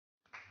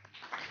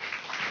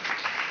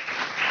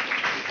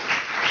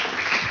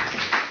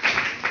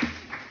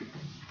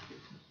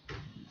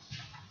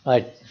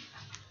Right.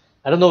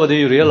 I don't know whether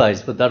you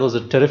realize, but that was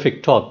a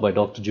terrific talk by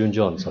Dr. June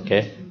Jones,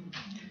 okay?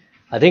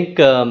 I think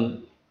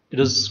it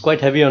was quite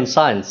heavy on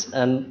science,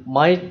 and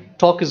my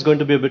talk is going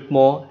to be a bit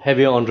more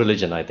heavier on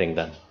religion, I think,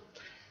 then.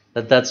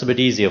 That's a bit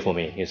easier for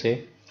me, you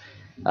see.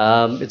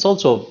 It's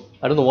also,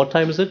 I don't know, what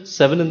time is it?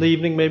 7 in the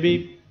evening,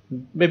 maybe?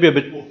 Maybe a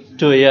bit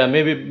too, yeah,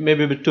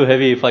 maybe a bit too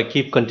heavy if I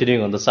keep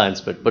continuing on the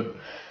science bit, but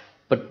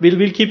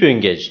we'll keep you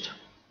engaged.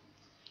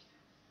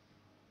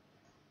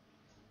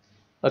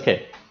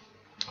 Okay.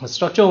 The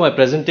structure of my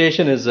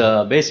presentation is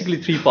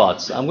basically 3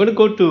 parts. I'm going to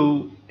go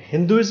to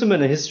Hinduism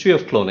and a history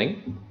of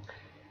cloning,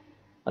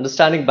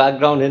 understanding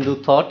background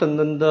Hindu thought, and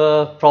then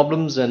the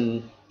problems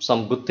and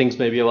some good things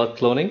maybe about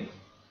cloning.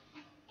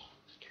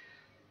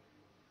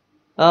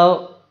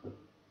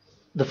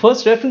 The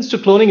first reference to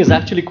cloning is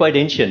actually quite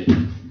ancient,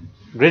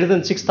 greater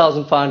than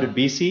 6500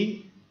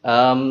 BC.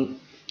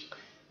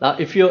 Now,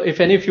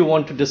 if any of you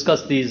want to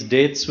discuss these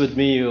dates with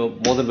me, you're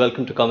more than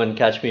welcome to come and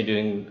catch me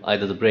during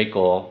either the break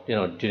or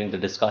during the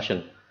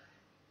discussion.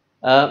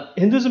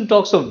 Hinduism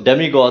talks of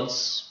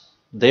demigods,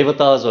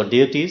 devatas or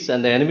deities,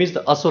 and their enemies,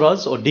 the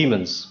asuras or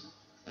demons.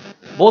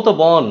 Both are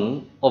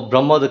born of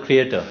Brahma, the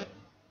creator.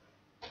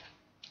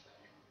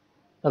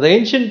 Now, the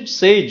ancient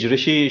sage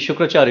Rishi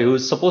Shukracharya, who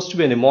is supposed to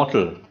be an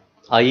immortal,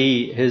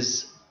 i.e.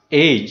 his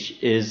age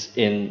is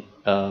in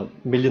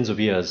millions of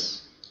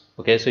years.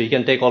 Okay, so he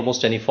can take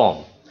almost any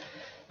form.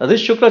 Now,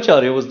 this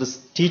Shukracharya was the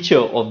teacher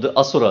of the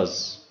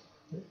asuras,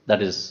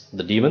 that is,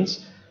 the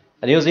demons,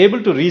 and he was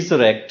able to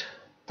resurrect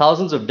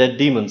thousands of dead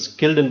demons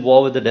killed in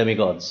war with the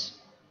demigods.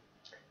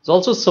 He's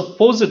also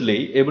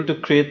supposedly able to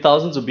create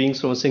thousands of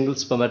beings from a single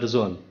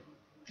spermatozoon.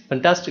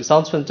 Fantastic,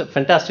 sounds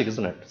fantastic,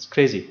 isn't it? It's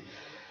crazy.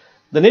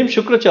 The name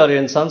Shukracharya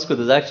in Sanskrit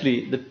is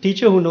actually the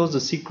teacher who knows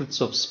the secrets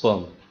of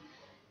sperm.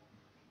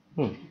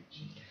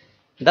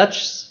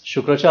 That's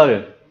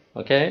Shukracharya,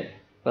 okay?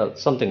 Well,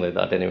 something like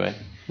that anyway.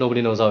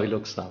 Nobody knows how he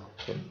looks now.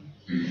 Okay.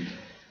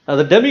 Now,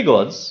 the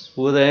demigods,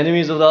 who were the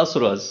enemies of the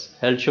asuras,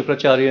 held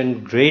Shukracharya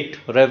in great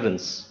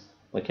reverence.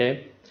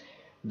 Okay.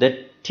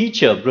 Their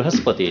teacher,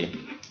 Brihaspati,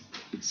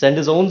 sent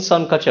his own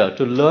son Kacha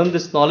to learn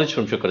this knowledge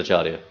from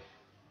Shukracharya.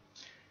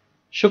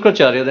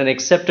 Shukracharya then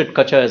accepted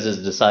Kacha as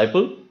his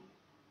disciple.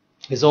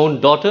 His own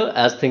daughter,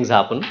 as things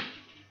happen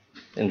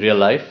in real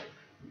life,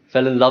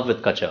 fell in love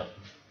with Kacha.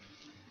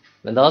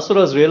 When the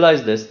asuras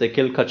realized this, they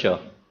killed Kacha.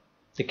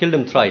 They killed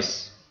him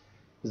thrice.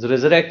 He was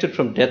resurrected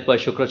from death by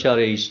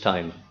Shukracharya each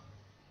time.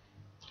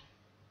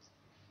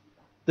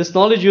 This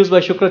knowledge used by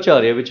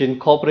Shukracharya, which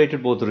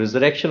incorporated both the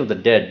resurrection of the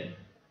dead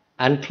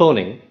and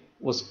cloning,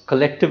 was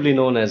collectively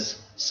known as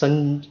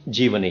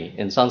Sanjivani.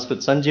 In Sanskrit,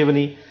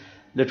 Sanjivani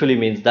literally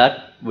means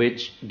that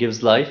which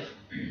gives life,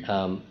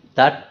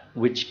 that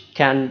which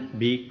can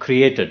be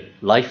created,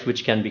 life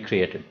which can be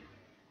created.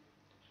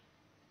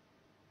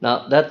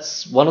 Now,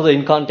 that's one of the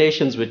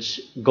incantations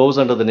which goes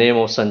under the name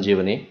of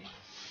Sanjivani.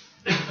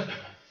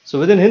 So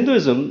within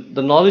Hinduism,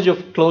 the knowledge of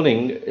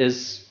cloning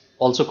is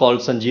also called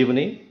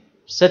Sanjivani,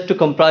 said to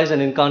comprise an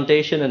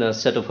incantation and a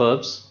set of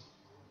herbs.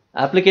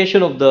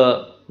 Application of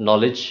the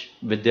knowledge,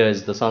 Vidya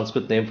is the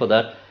Sanskrit name for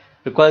that,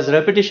 requires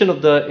repetition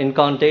of the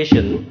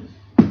incantation.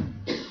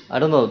 I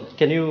don't know,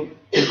 can you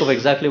think of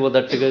exactly what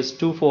that figure is?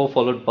 2, 4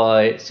 followed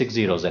by 6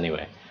 zeros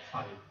anyway.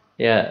 5.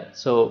 Yeah,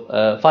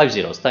 so 5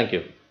 zeros, thank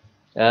you.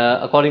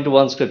 According to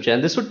one scripture.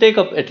 And this would take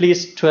up at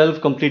least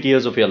 12 complete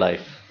years of your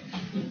life.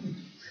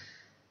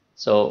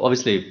 So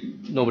obviously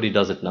nobody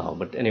does it now,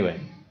 but anyway.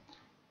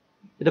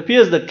 It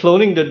appears that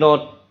cloning did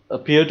not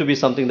appear to be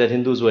something that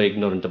Hindus were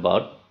ignorant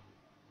about.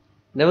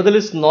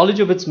 Nevertheless,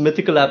 knowledge of its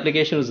mythical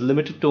application was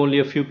limited to only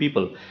a few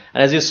people.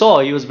 And as you saw,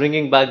 he was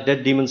bringing back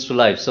dead demons to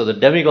life. So the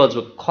demigods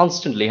were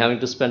constantly having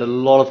to spend a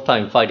lot of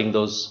time fighting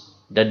those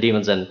dead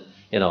demons and,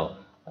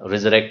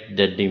 resurrect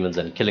dead demons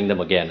and killing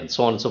them again and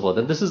so on and so forth.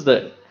 And this is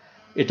the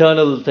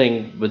eternal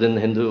thing within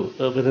the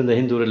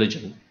Hindu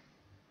religion.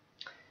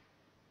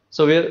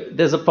 So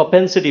there's a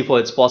propensity for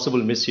its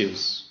possible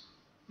misuse.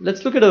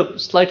 Let's look at a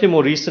slightly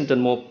more recent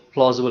and more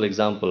plausible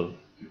example.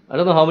 I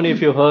don't know how many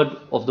of you heard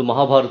of the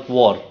Mahabharata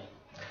War.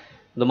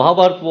 The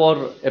Mahabharata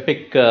War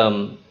epic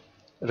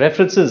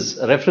references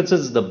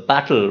the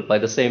battle by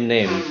the same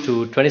name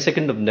to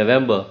 22nd of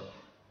November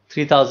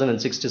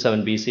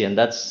 3067 BC, and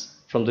that's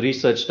from the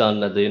research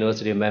done at the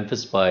University of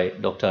Memphis by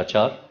Dr.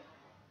 Achar.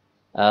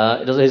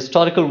 It was a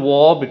historical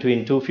war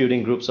between two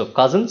feuding groups of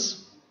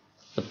cousins,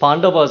 the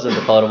Pandavas and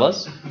the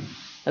Kauravas.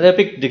 And the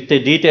epic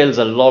details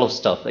a lot of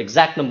stuff.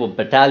 Exact number of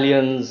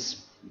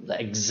battalions, the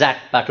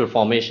exact battle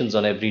formations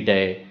on every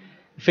day.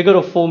 A figure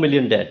of 4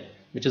 million dead,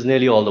 which is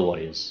nearly all the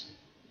warriors.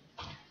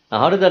 Now,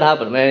 how did that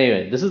happen? Well,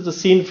 anyway, this is the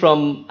scene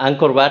from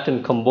Angkor Wat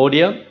in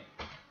Cambodia.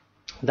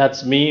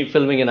 That's me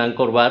filming in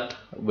Angkor Wat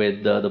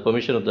with the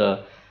permission of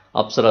the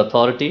Apsara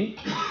authority.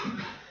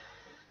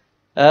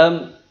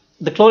 The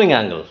cloning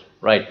angle,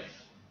 right.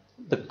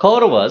 The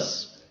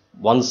Kauravas,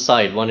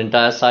 one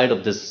entire side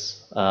of this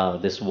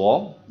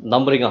war,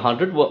 numbering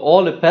 100, were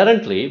all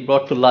apparently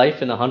brought to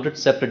life in 100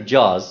 separate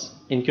jars,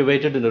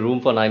 incubated in a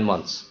room for 9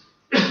 months.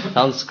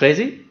 Sounds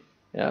crazy?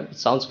 Yeah, it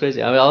sounds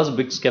crazy. I mean, I was a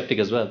big skeptic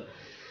as well.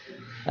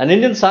 An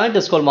Indian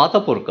scientist called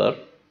Matapurkar,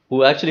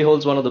 who actually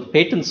holds one of the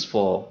patents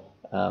for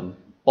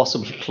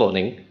possible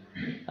cloning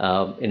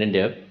in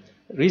India,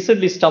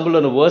 recently stumbled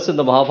on a verse in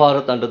the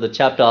Mahabharata under the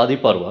chapter Adi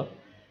Parva,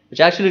 which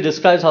actually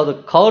describes how the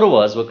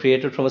Kauravas were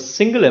created from a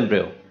single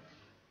embryo.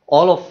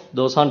 All of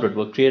those 100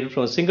 were created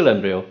from a single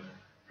embryo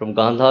from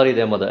Gandhari,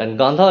 their mother. And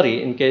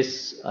Gandhari, in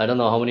case, I don't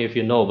know how many of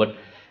you know, but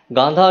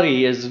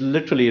Gandhari is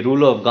literally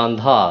ruler of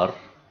Gandhar,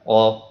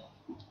 or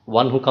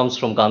one who comes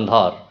from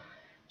Gandhar,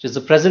 which is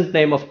the present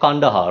name of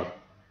Kandahar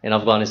in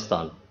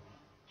Afghanistan.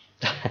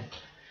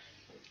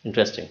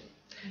 Interesting.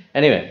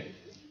 Anyway,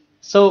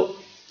 so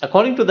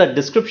according to that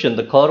description,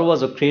 the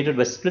Kauravas were created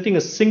by splitting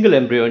a single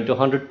embryo into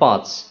 100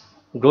 parts,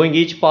 growing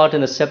each part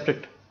in a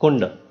separate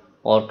kunda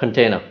or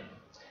container.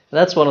 And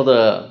that's one of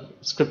the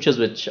scriptures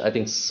which I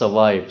think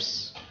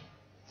survives.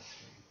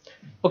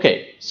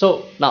 Okay,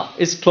 so now,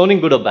 is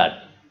cloning good or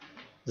bad?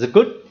 Is it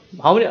good?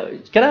 How many?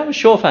 Can I have a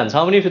show of hands?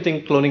 How many of you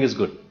think cloning is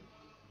good?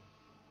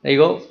 There you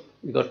go.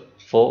 You got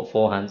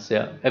four hands.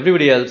 Yeah.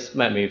 Everybody else,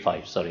 maybe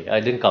 5. Sorry, I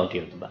didn't count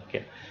you at the back.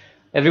 Yeah.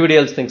 Everybody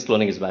else thinks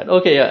cloning is bad.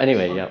 Okay. Yeah.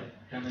 Anyway. Yeah.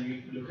 Can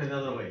you look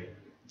another way?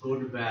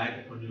 Good,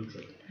 bad, or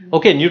neutral?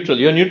 Okay. Neutral.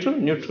 You're neutral.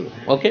 Neutral.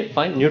 Okay.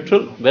 Fine.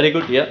 Neutral. Very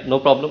good. Yeah. No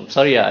problem.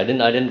 Sorry. Yeah. I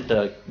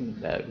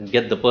didn't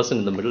get the person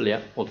in the middle.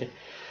 Yeah. Okay.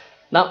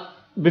 Now,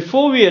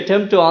 before we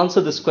attempt to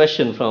answer this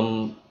question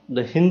from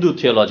the Hindu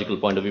theological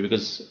point of view,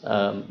 because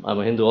I'm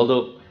a Hindu,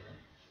 although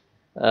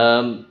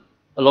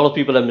a lot of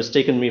people have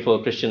mistaken me for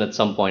a Christian at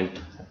some point,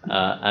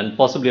 and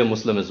possibly a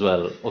Muslim as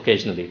well,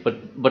 occasionally.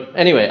 But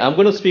anyway, I'm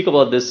going to speak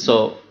about this,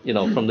 so,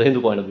 from the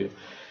Hindu point of view.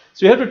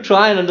 So we have to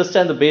try and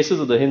understand the basis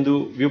of the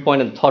Hindu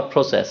viewpoint and thought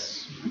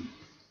process.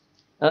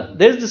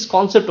 There's this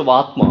concept of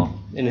Atma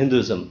in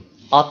Hinduism,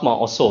 Atma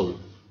or soul.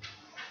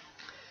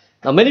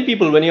 Now, many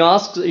people, when you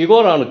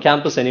go around a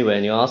campus anywhere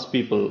and you ask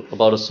people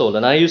about a soul,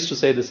 and I used to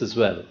say this as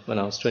well when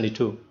I was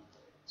 22.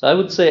 So I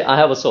would say, I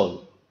have a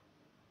soul.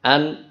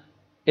 And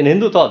in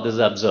Hindu thought, this is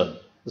absurd.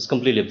 This is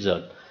completely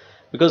absurd.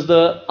 Because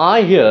the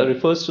I here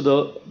refers to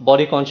the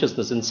body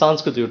consciousness. In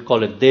Sanskrit, you would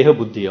call it Deha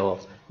Buddhi, or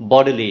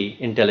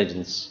bodily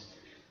intelligence.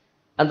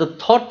 And the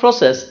thought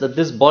process that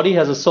this body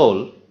has a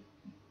soul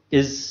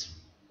is,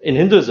 in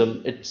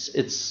Hinduism,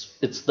 it's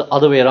the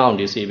other way around,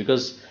 you see,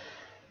 because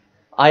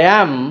I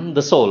am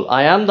the soul,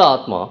 I am the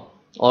Atma,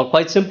 or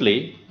quite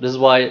simply, this is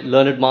why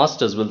learned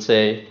masters will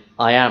say,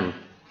 I am.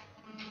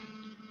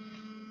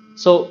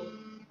 So,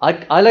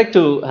 I like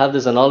to have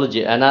this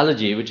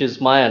analogy, which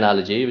is my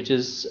analogy, which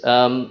is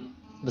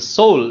the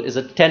soul is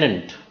a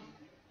tenant,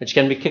 which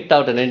can be kicked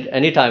out at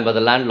any time by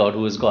the landlord,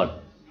 who is God.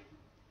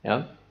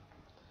 Yeah?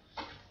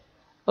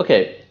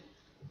 Okay.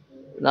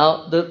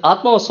 Now, the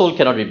Atma or soul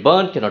cannot be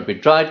burnt, cannot be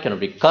dried, cannot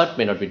be cut,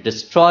 may not be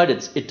destroyed.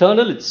 It's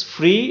eternal, it's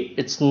free,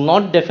 it's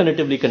not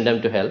definitively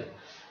condemned to hell.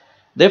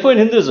 Therefore, in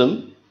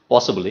Hinduism,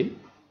 possibly,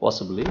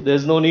 there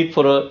is no need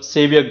for a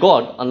savior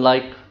God,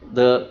 unlike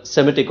the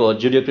Semitic or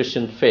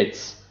Judeo-Christian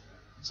faiths.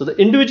 So the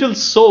individual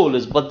soul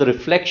is but the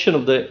reflection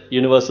of the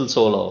universal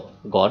soul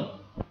of God.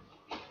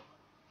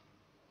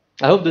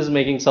 I hope this is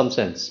making some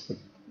sense.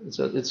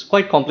 It's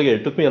quite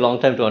complicated. It took me a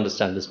long time to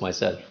understand this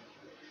myself.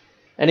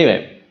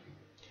 Anyway.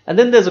 And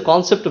then there's a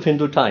concept of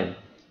Hindu time.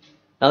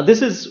 Now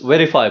this is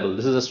verifiable,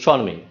 this is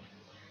astronomy.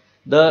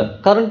 The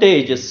current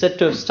age is said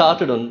to have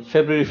started on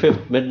February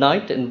 5th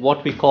midnight in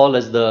what we call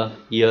as the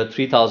year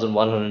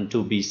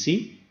 3102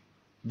 BC.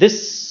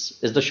 This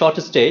is the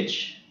shortest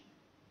age.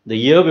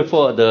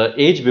 The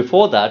age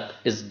before that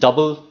is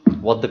double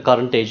what the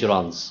current age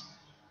runs.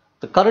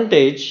 The current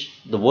age,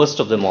 the worst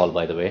of them all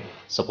by the way,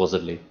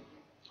 supposedly,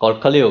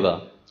 called Kali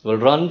Yuga, will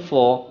run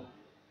for,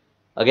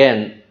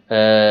 again,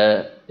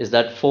 is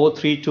that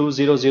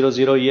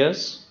 432000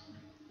 years?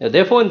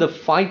 Therefore, in the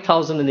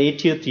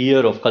 5080th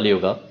year of Kali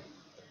Yuga.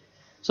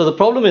 So the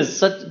problem is,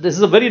 this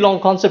is a very long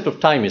concept of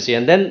time, you see,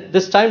 and then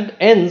this time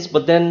ends,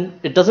 but then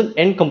it doesn't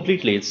end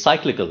completely, it's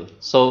cyclical.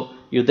 So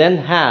you then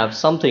have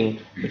something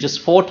which is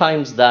 4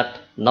 times that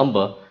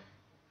number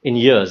in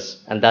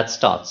years, and that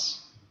starts.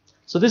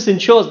 So this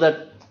ensures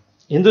that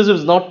Hinduism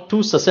is not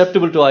too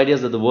susceptible to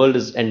ideas that the world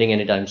is ending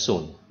anytime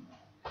soon.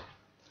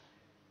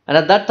 And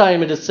at that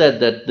time, it is said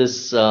that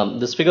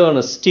this figure on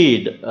a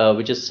steed,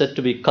 which is said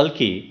to be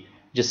Kalki,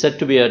 which is said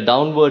to be a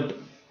downward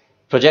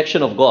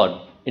projection of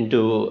God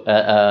into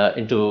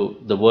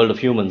the world of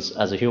humans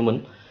as a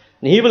human,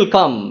 and he will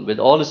come with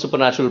all his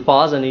supernatural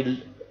powers, and he'll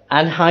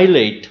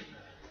annihilate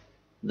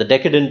the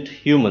decadent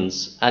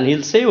humans, and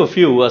he'll save a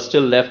few who are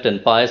still left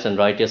and pious and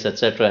righteous,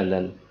 etc., and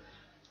then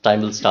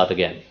time will start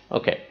again.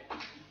 Okay,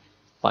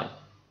 fine.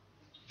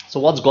 So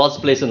what's God's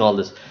place in all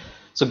this?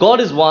 So God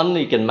is one,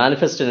 he can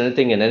manifest in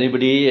anything and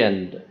anybody,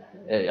 and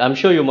I'm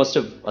sure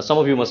some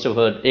of you must have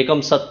heard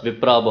Ekam Sat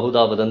Vipra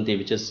Bahuda Vadanti,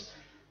 which is,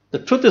 the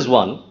truth is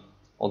one,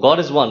 or God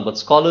is one, but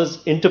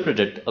scholars interpret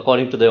it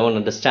according to their own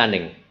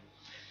understanding.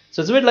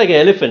 So it's a bit like an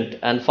elephant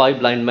and 5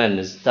 blind men,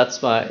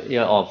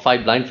 or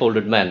 5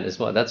 blindfolded men,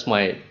 that's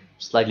my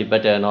slightly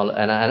better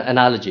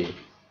analogy.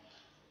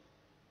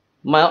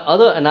 My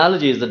other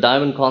analogy is the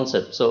diamond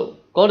concept. So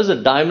God is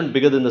a diamond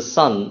bigger than the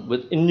sun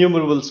with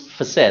innumerable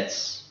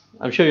facets.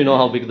 I'm sure you know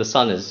how big the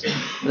sun is.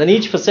 And then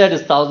each facet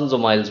is thousands of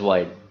miles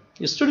wide.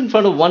 You stood in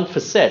front of one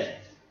facet,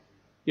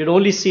 you'd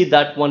only see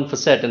that one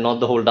facet and not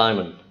the whole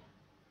diamond.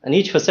 And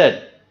each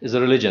facet is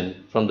a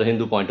religion from the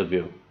Hindu point of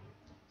view.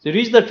 So you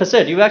reach that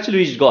facet, you've actually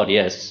reached God,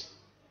 yes.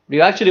 But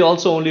you actually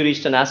also only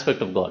reached an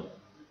aspect of God.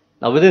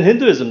 Now within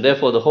Hinduism,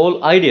 therefore, the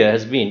whole idea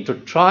has been to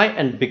try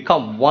and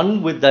become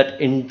one with that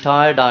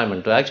entire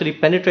diamond, to actually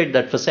penetrate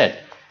that facet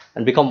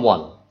and become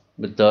one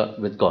with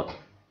God.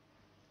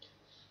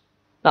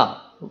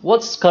 Now,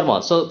 what's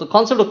karma? So the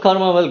concept of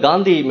karma, well,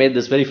 Gandhi made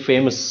this very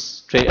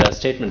famous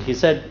statement. He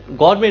said,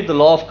 God made the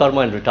law of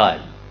karma and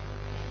retired.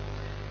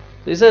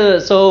 He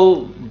said,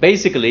 so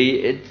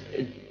basically,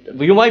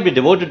 you might be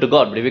devoted to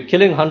God, but if you're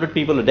killing 100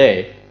 people a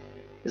day,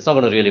 it's not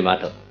going to really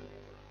matter.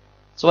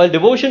 So while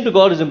devotion to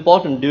God is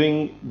important,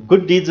 doing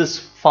good deeds is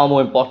far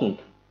more important.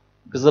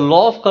 Because the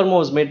law of karma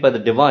was made by the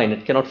divine,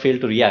 it cannot fail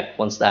to react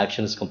once the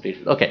action is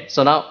completed. Okay,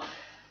 so now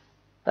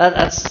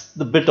that's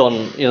the bit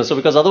on, so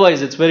because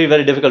otherwise it's very,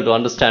 very difficult to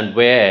understand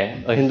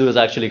where a Hindu is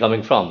actually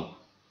coming from.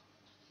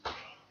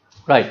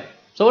 Right,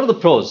 so what are the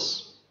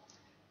pros?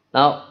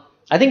 Now,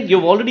 I think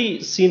you've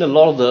already seen a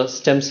lot of the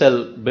stem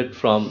cell bit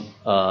from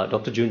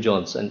Dr. June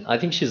Jones, and I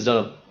think she's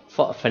done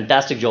a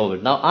fantastic job of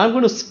it. Now, I'm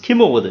going to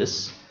skim over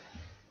this,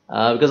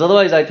 because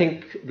otherwise I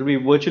think it'll be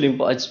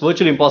it's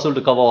virtually impossible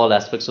to cover all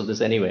aspects of this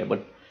anyway.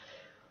 But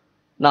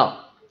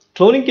now,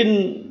 cloning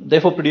can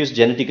therefore produce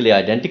genetically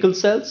identical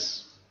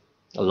cells,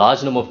 a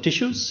large number of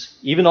tissues,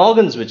 even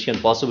organs which can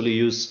possibly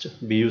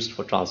be used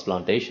for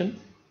transplantation.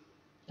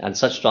 And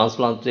such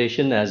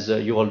transplantation, as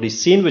you've already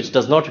seen, which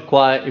does not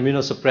require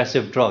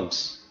immunosuppressive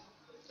drugs.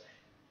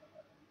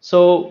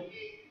 So,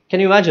 can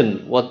you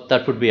imagine what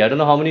that would be? I don't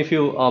know how many of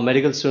you are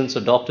medical students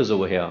or doctors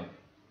over here,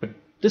 but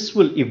this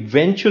will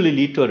eventually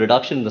lead to a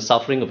reduction in the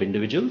suffering of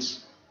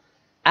individuals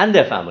and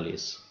their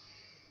families.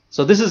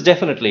 So this is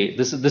definitely,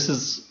 this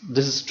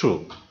is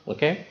true,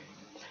 okay?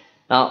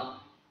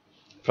 Now,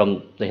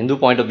 from the Hindu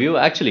point of view,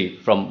 actually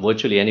from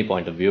virtually any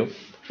point of view,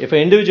 if an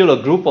individual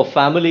or group or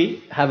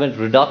family have a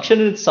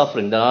reduction in its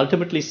suffering, then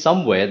ultimately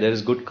somewhere there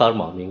is good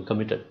karma being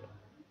committed.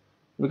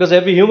 Because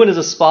every human is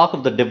a spark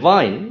of the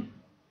divine,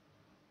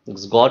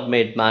 because God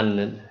made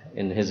man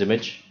in his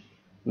image.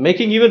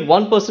 Making even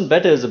one person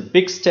better is a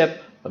big step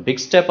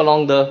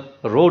along the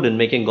road in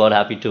making God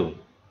happy too.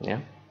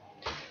 Yeah.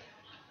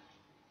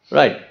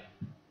 Right.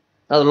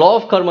 Now the law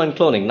of karma and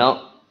cloning.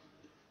 Now,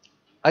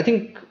 I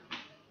think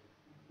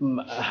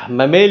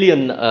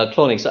mammalian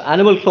cloning. So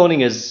animal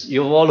cloning is,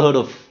 you've all heard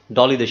of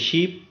Dolly the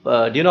sheep.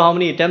 Do you know how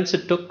many attempts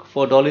it took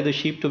for Dolly the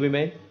sheep to be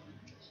made?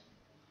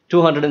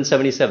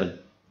 277.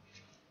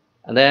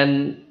 And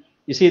then,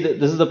 you see,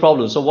 this is the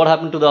problem. So what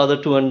happened to the other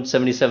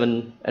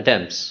 277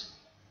 attempts?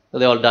 So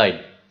they all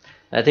died.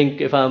 I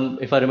think if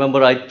I remember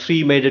right,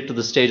 3 made it to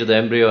the stage of the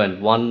embryo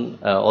and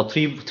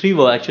 3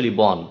 were actually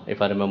born,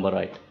 if I remember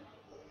right.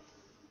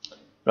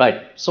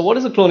 Right. So what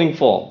is the cloning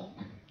for?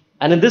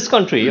 And in this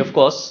country, of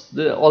course,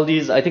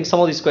 I think some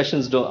of these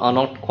questions are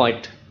not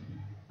quite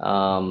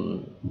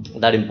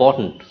that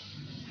important.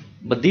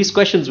 But these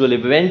questions will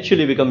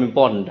eventually become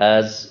important,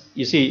 as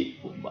you see,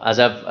 as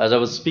I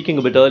was speaking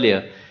a bit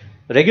earlier.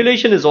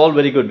 Regulation is all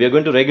very good. We are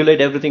going to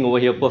regulate everything over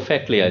here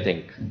perfectly, I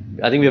think.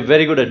 I think we are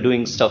very good at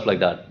doing stuff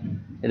like that.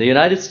 In the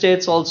United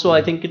States also,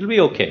 I think it will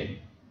be okay.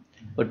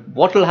 But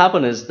what will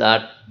happen is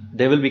that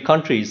there will be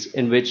countries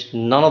in which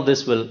none of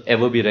this will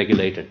ever be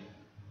regulated.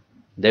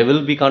 There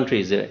will be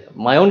countries,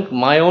 my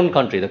own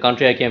country, the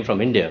country I came from,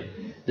 India,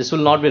 this will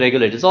not be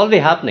regulated. It's already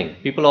happening.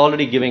 People are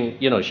already giving,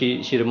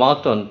 she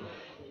remarked on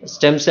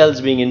stem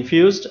cells being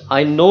infused.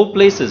 I know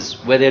places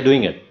where they're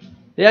doing it.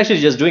 They're actually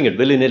just doing it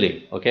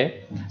willy-nilly,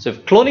 okay? So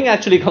if cloning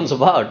actually comes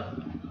about,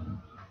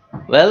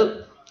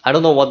 well, I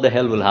don't know what the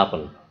hell will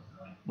happen.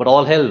 But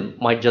all hell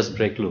might just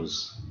break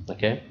loose,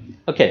 okay?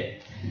 Okay,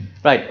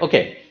 right,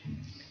 okay.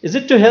 Is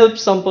it to help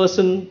some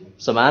person,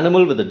 some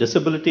animal with a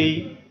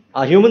disability?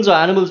 Are humans or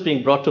animals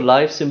being brought to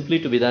life simply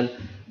to be then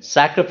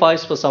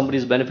sacrificed for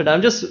somebody's benefit?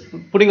 I'm just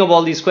putting up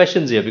all these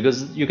questions here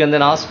because you can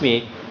then ask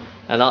me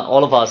and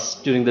all of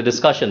us during the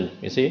discussion,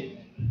 you see.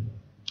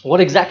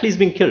 What exactly is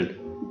being killed?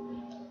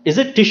 Is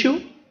it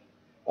tissue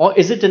or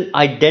is it an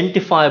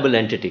identifiable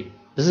entity?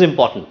 This is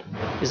important.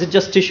 Is it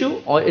just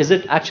tissue or is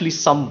it actually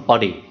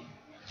somebody?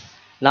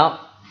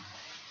 Now,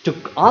 to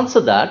answer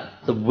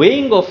that, the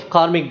weighing of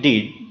karmic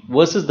deed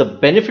versus the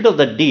benefit of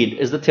that deed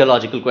is the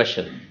theological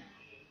question.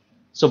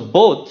 So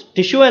both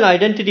tissue and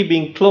identity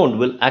being cloned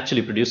will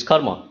actually produce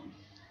karma.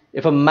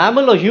 If a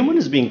mammal or human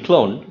is being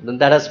cloned, then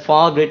that has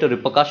far greater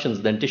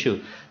repercussions than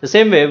tissue. The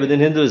same way within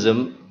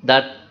Hinduism,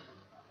 that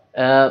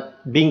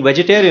being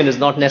vegetarian is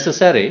not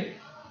necessary,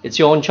 it's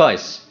your own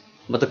choice.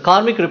 But the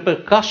karmic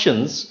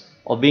repercussions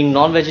of being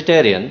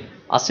non-vegetarian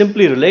are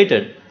simply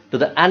related to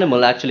the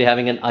animal actually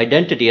having an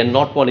identity and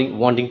not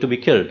wanting to be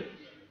killed.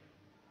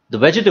 The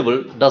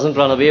vegetable doesn't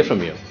run away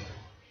from you.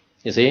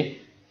 You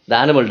see, the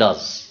animal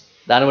does.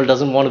 The animal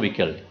doesn't want to be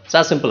killed. It's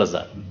as simple as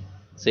that.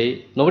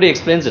 See, nobody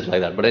explains it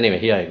like that. But anyway,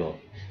 here I go.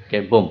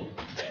 Okay, boom.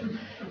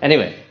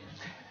 Anyway,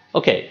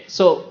 okay,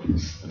 so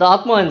the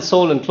Atma and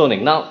soul and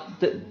cloning. Now,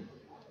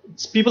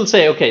 people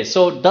say, okay,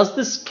 so does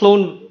this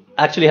clone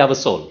actually have a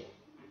soul?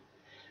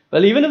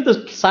 Well, even if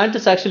the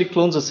scientist actually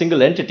clones a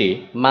single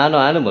entity, man or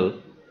animal,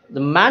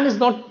 the man is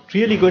not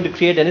really going to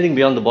create anything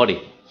beyond the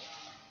body.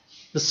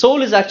 The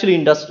soul is actually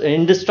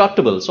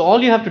indestructible. So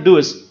all you have to do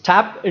is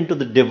tap into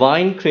the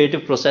divine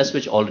creative process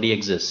which already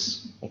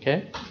exists.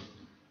 Okay.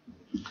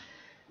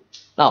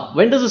 Now,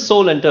 when does the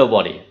soul enter a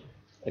body?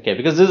 Okay,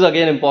 because this is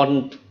again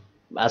important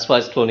as far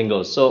as cloning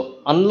goes. So,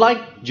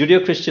 unlike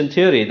Judeo-Christian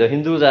theory, the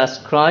Hindus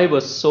ascribe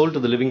a soul to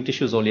the living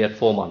tissues only at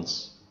 4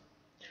 months.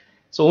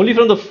 So, only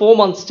from the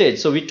 4-month stage.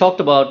 So, we talked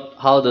about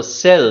how the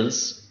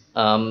cells,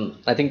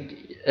 I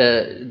think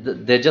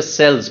they're just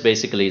cells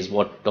basically, is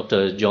what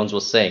Dr. Jones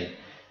was saying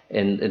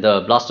in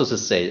the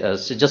blastocyst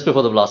stage, just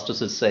before the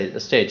blastocyst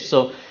stage.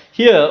 So,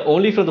 here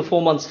only from the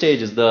 4-month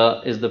stage is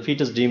the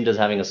fetus deemed as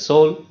having a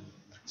soul.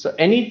 So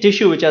any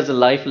tissue which has a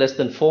life less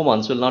than 4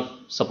 months will not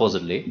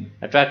supposedly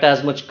attract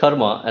as much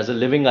karma as a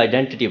living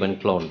identity when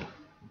cloned.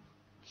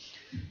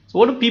 So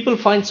what do people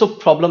find so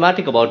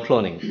problematic about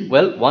cloning?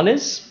 Well, one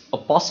is a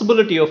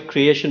possibility of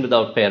creation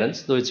without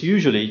parents, though it's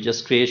usually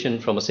just creation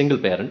from a single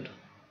parent.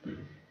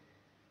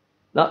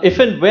 Now, if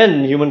and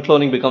when human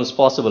cloning becomes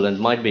possible, and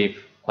might be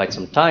quite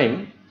some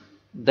time,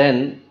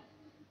 then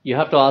you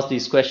have to ask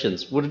these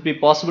questions. Would it be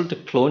possible to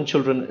clone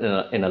children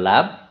in a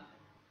lab?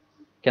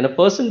 Can a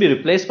person be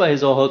replaced by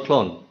his or her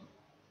clone?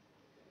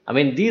 I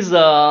mean, these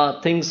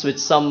are things which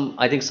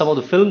I think some of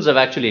the films have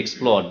actually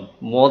explored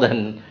more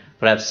than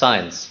perhaps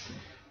science.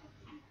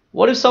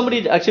 What if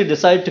somebody actually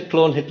decided to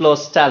clone Hitler or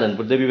Stalin?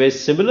 Would they be very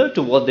similar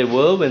to what they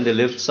were when they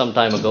lived some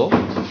time ago?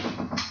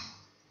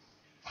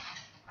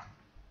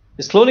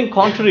 Is cloning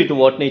contrary to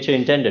what nature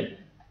intended?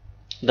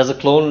 Does a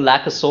clone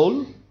lack a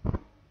soul?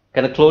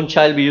 Can a clone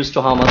child be used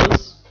to harm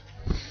others?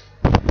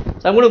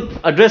 So I'm going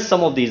to address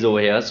some of these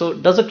over here. So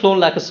does a clone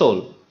lack a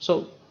soul?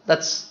 So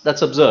that's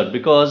absurd,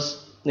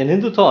 because in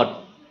Hindu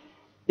thought,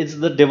 it's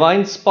the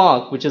divine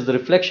spark which is the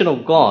reflection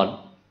of God,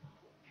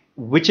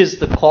 which is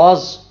the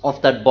cause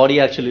of that body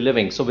actually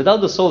living. So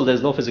without the soul,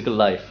 there's no physical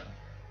life.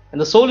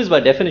 And the soul is by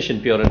definition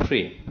pure and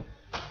free.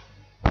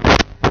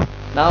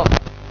 Now,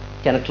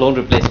 can a clone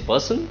replace a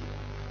person?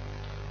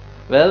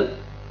 Well,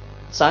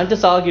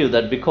 scientists argue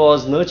that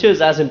because nurture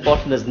is as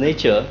important as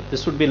nature,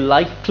 this would be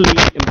likely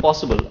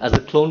impossible, as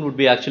the clone would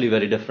be actually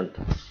very different.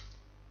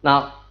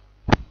 Now,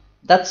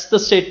 that's the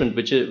statement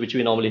which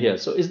we normally hear.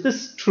 So, is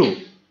this true?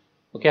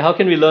 Okay, how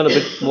can we learn a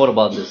bit more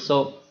about this?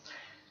 So,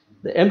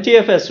 the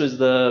MTFS was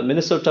the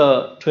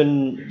Minnesota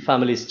twin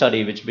family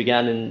study, which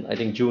began in, I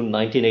think, June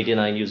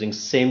 1989, using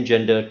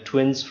same-gender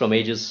twins from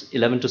ages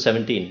 11 to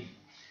 17.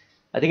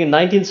 I think in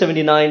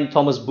 1979,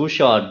 Thomas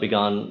Bouchard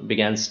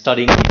began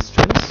studying these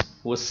twins,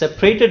 who were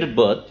separated at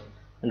birth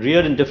and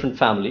reared in different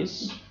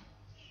families.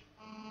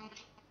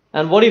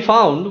 And what he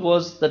found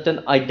was that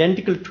an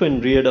identical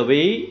twin reared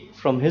away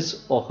from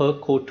his or her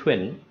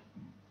co-twin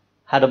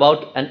had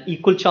about an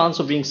equal chance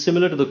of being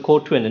similar to the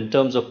co-twin in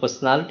terms of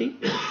personality,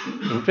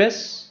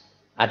 interests,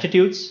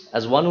 attitudes,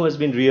 as one who has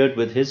been reared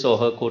with his or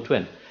her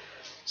co-twin.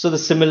 So the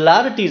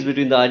similarities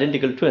between the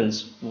identical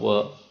twins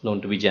were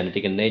known to be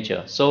genetic in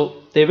nature.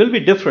 So they will be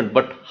different,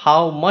 but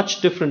how much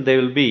different they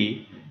will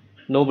be,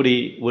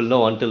 nobody will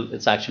know until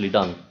it's actually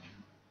done.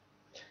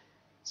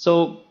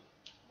 So,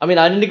 I mean,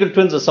 identical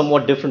twins are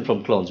somewhat different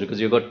from clones, because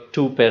you've got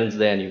two parents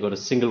there and you've got a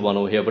single one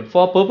over here. But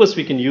for our purpose,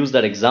 we can use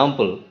that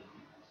example.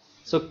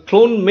 So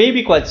clone may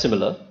be quite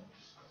similar,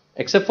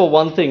 except for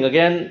one thing.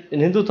 Again, in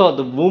Hindu thought,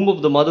 the womb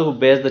of the mother who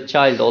bears the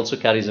child also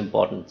carries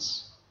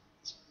importance.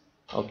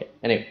 Okay,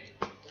 anyway.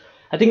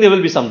 I think there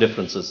will be some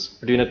differences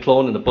between a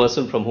clone and the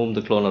person from whom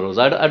the clone arose.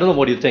 I don't know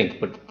what you think,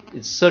 but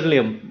it's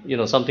certainly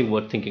something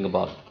worth thinking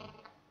about.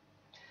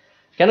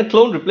 Can a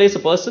clone replace a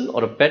person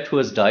or a pet who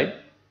has died?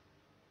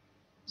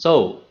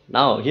 So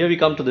now here we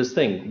come to this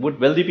thing. Would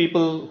wealthy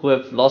people who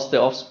have lost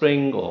their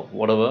offspring or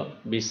whatever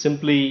be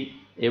simply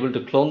able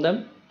to clone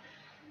them?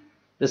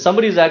 There's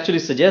somebody who's actually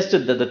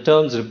suggested that the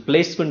terms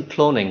replacement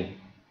cloning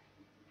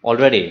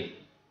already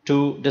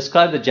to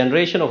describe the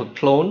generation of a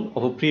clone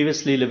of a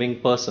previously living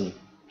person.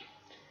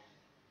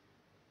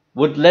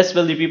 Would less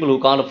wealthy people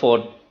who can't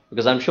afford,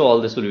 because I'm sure all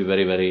this will be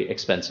very, very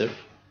expensive,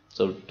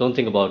 so don't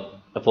think about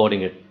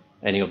affording it,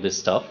 any of this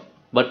stuff.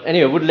 But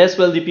anyway, would less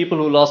wealthy people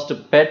who lost a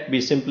pet be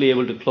simply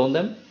able to clone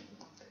them?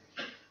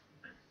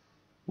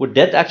 Would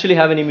death actually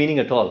have any meaning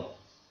at all?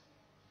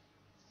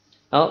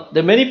 Now,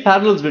 there are many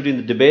parallels between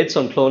the debates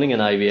on cloning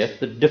and IVF.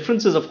 The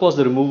difference is, of course,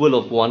 the removal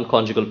of one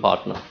conjugal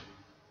partner.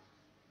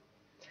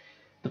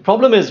 The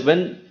problem is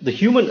when the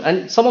human,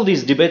 and some of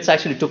these debates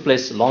actually took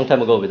place a long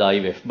time ago with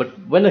IVF,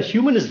 but when a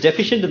human is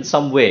deficient in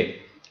some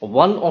way,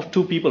 one of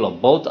two people or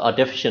both are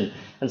deficient,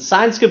 and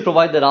science can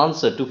provide that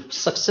answer to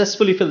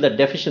successfully fill that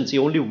deficiency,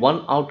 only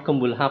one outcome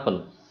will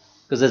happen.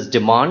 Because there's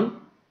demand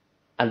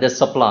and there's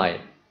supply.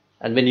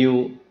 And when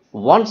you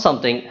want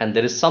something and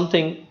there is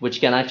something which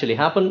can actually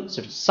happen,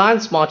 so if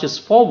science marches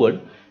forward,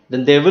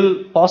 then there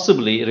will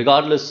possibly,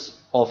 regardless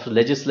of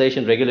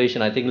legislation,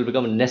 regulation, I think will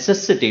become a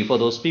necessity for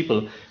those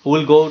people who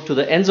will go to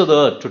the ends of the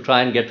earth to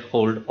try and get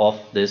hold of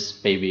this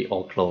baby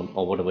or clone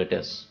or whatever it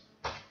is.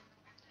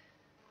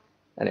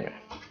 Anyway,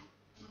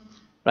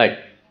 right.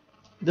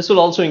 This will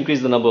also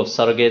increase the number of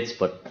surrogates,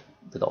 but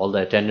with all the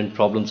attendant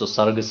problems of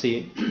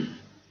surrogacy,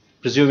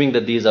 presuming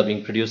that these are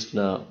being produced in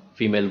a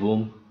female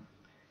womb.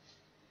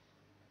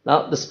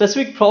 Now, the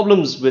specific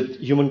problems with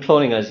human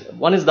cloning,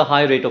 one is the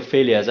high rate of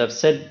failure. As I've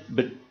said a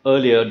bit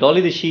earlier, Dolly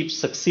the sheep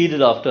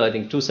succeeded after, I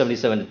think,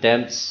 277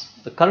 attempts.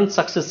 The current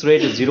success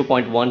rate is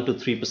 0.1 to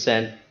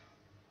 3%.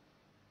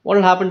 What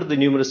will happen to the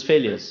numerous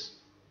failures?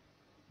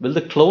 Will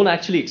the clone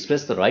actually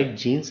express the right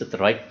genes at the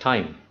right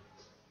time?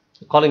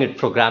 We're calling it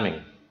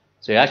programming.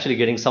 So you're actually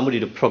getting somebody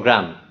to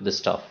program this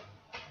stuff.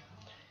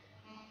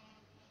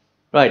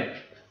 Right.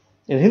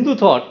 In Hindu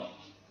thought,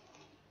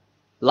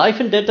 life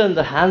and death are in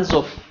the hands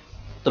of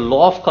the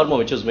law of karma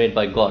which was made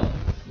by God.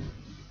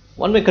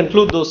 One may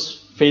conclude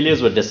those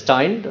failures were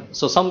destined.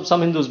 So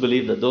some Hindus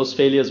believe that those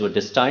failures were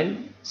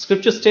destined.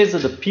 Scripture states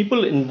that the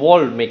people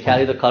involved may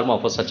carry the karma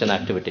for such an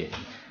activity.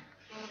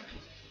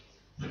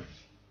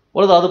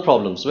 What are the other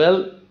problems?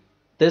 Well,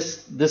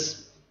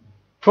 this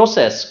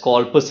process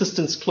called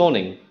persistence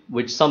cloning,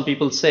 which some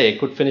people say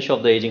could finish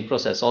off the aging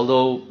process,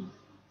 although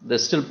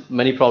there's still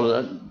many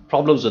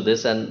problems with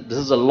this, and this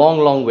is a long,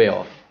 long way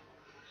off.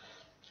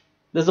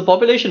 There's the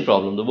population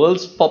problem. The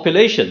world's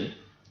population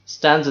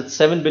stands at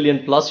 7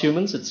 billion plus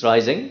humans. It's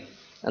rising.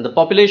 And the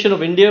population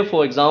of India,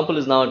 for example,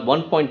 is now at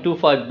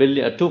 1.25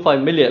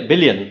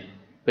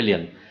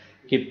 billion.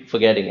 Keep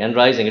forgetting, and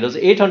rising. It was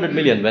 800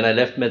 million when I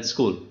left med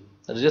school.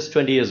 That was just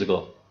 20 years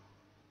ago.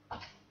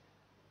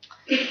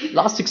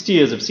 Last 60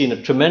 years have seen a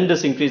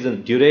tremendous increase in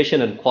the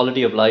duration and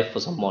quality of life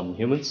for some modern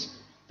humans.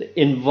 The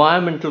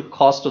environmental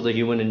cost of the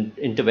human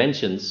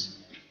interventions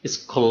is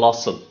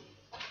colossal.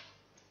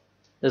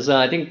 There's,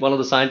 I think, one of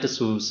the scientists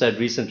who said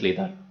recently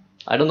that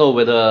I don't know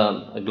whether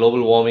a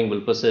global warming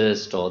will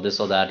persist or this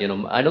or that.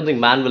 I don't think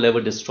man will ever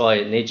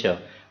destroy nature,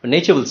 but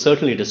nature will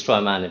certainly destroy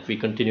man if we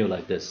continue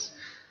like this.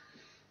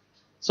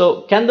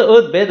 So, can the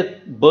earth bear the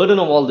burden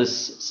of all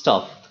this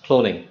stuff,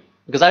 cloning?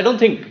 Because I don't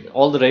think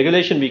all the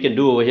regulation we can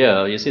do over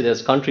here, you see,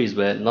 there's countries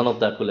where none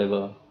of that will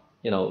ever,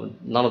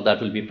 none of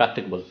that will be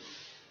practicable.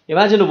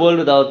 Imagine a world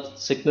without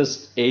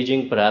sickness,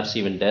 aging, perhaps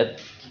even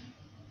death.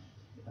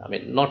 I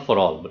mean, not for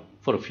all, but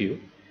for a few.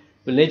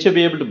 Will nature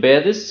be able to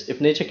bear this?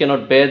 If nature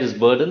cannot bear this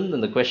burden,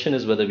 then the question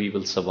is whether we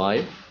will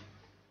survive.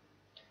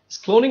 Is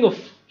cloning of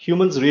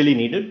humans really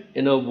needed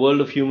in a world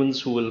of humans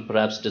who will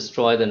perhaps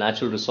destroy the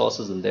natural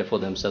resources and therefore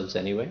themselves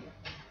anyway?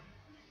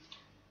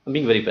 I'm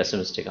being very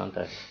pessimistic, aren't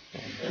I?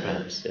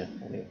 Perhaps, yeah.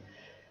 Anyway.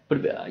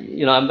 But,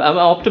 I'm an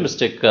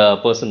optimistic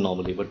person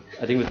normally, but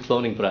I think with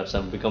cloning perhaps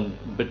I've become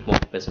a bit more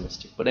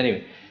pessimistic. But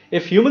anyway,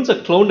 if humans are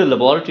cloned in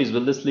laboratories,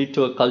 will this lead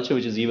to a culture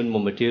which is even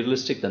more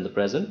materialistic than the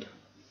present?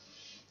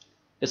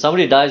 If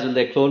somebody dies, will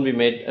their clone be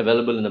made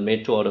available in a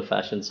made-to-order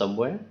fashion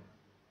somewhere?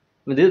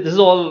 I mean, this is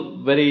all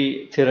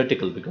very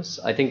theoretical, because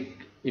I think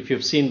if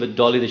you've seen with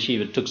Dolly the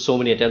sheep, it took so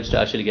many attempts to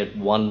actually get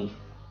one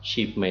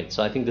sheep made.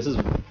 So I think this is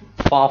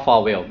far,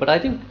 far way off. But I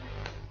think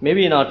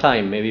maybe in our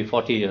time, maybe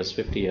 40 years,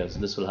 50 years,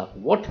 this will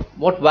happen.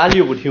 What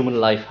value would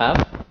human life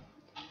have?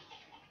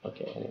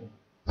 Okay, anyway,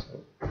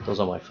 so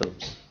those are my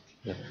films.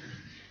 Yeah.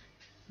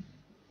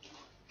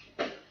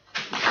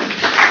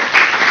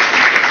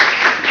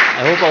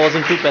 I hope I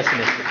wasn't too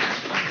pessimistic.